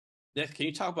Next, can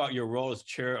you talk about your role as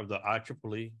chair of the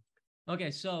IEEE?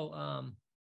 Okay, so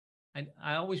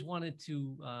I always wanted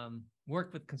to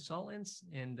work with consultants,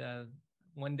 and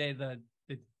one day the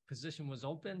position was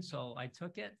open, so I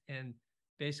took it. And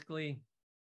basically,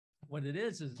 what it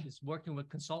is working with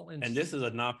consultants. And this is a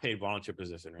non-paid volunteer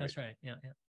position, right? That's right. Yeah,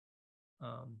 yeah.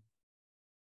 Um,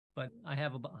 but I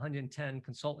have about 110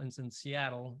 consultants in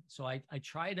Seattle, so I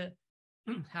try to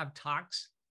have talks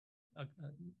uh,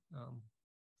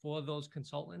 for those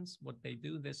consultants. What they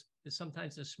do, there's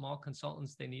sometimes there's small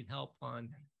consultants, they need help on,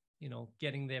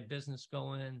 getting their business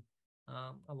going.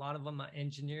 A lot of them are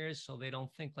engineers, so they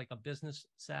don't think like a business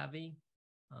savvy.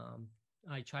 Um,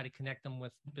 I try to connect them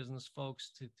with business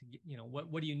folks to get,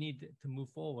 what do you need to move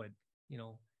forward,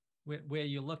 where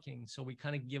you're looking. So we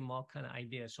kind of give them all kind of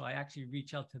ideas. So I actually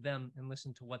reach out to them and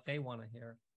listen to what they want to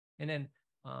hear. And then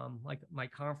like my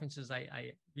conferences,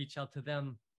 I reach out to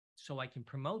them so I can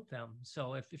promote them.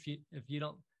 So if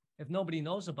nobody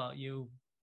knows about you,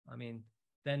 I mean,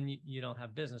 then you don't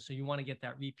have business. So you want to get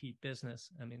that repeat business.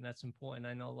 I mean, that's important.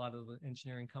 I know a lot of the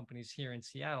engineering companies here in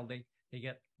Seattle, they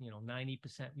get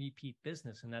 90% repeat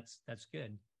business, and that's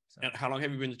good. So, and how long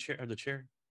have you been the chair?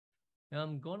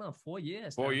 I'm going on 4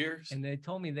 years 4 years. And they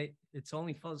told me it's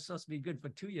only supposed to be good for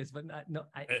 2 years, but I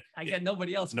Yeah. get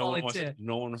nobody else No one volunteer.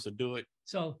 no one wants to do it.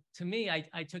 So to me,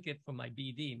 I took it for my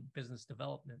BD, business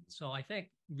development. So I think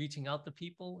reaching out to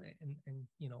people and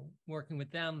working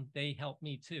with them, they help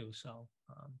me too. So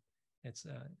it's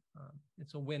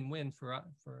a win-win for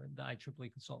the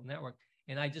IEEE Consultant Network.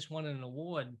 And I just won an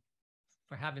award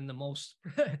for having the most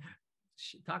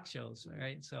talk shows,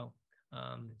 right? So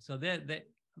they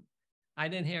I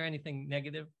didn't hear anything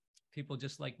negative. People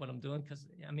just like what I'm doing because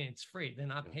I mean it's free. They're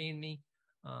not paying me.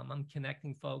 I'm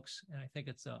connecting folks, and I think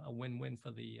it's a win-win for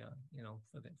the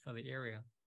for the area.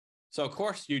 So of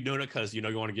course you're doing it because you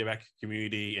want to give back to the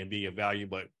community and be of value,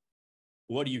 but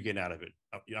what do you get out of it?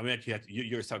 I mean, you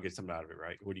yourself get something out of it,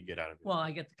 right? What do you get out of it? Well,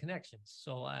 I get the connections.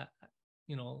 So I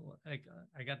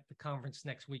got the conference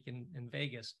next week in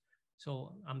Vegas.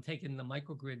 So I'm taking the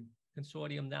microgrid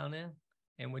consortium down there,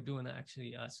 and we're doing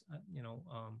actually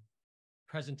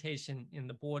presentation in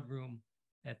the boardroom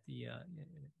at the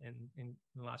in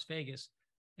Las Vegas,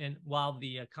 and while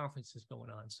the conference is going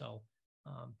on. So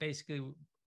basically,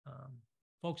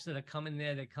 folks that are coming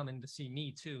there, they're coming to see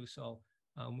me too. So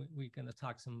we're going to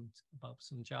talk about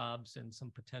some jobs and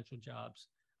some potential jobs.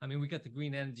 I mean, we got the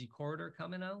green energy corridor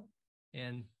coming out,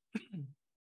 and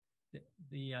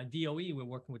the DOE, we're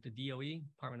working with the DOE,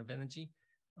 Department of Energy,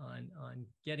 on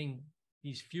getting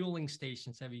these fueling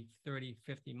stations every 30,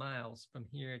 50 miles from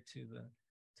here to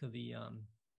the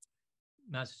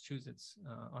Massachusetts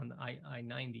on the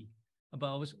I-90.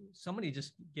 Somebody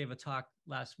just gave a talk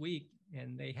last week,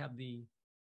 and they have the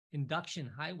induction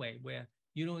highway where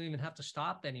you don't even have to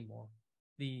stop anymore.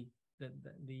 The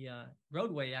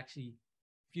roadway actually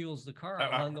fuels the car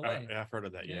along the way. I've heard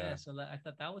of that. Yeah. So I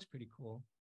thought that was pretty cool.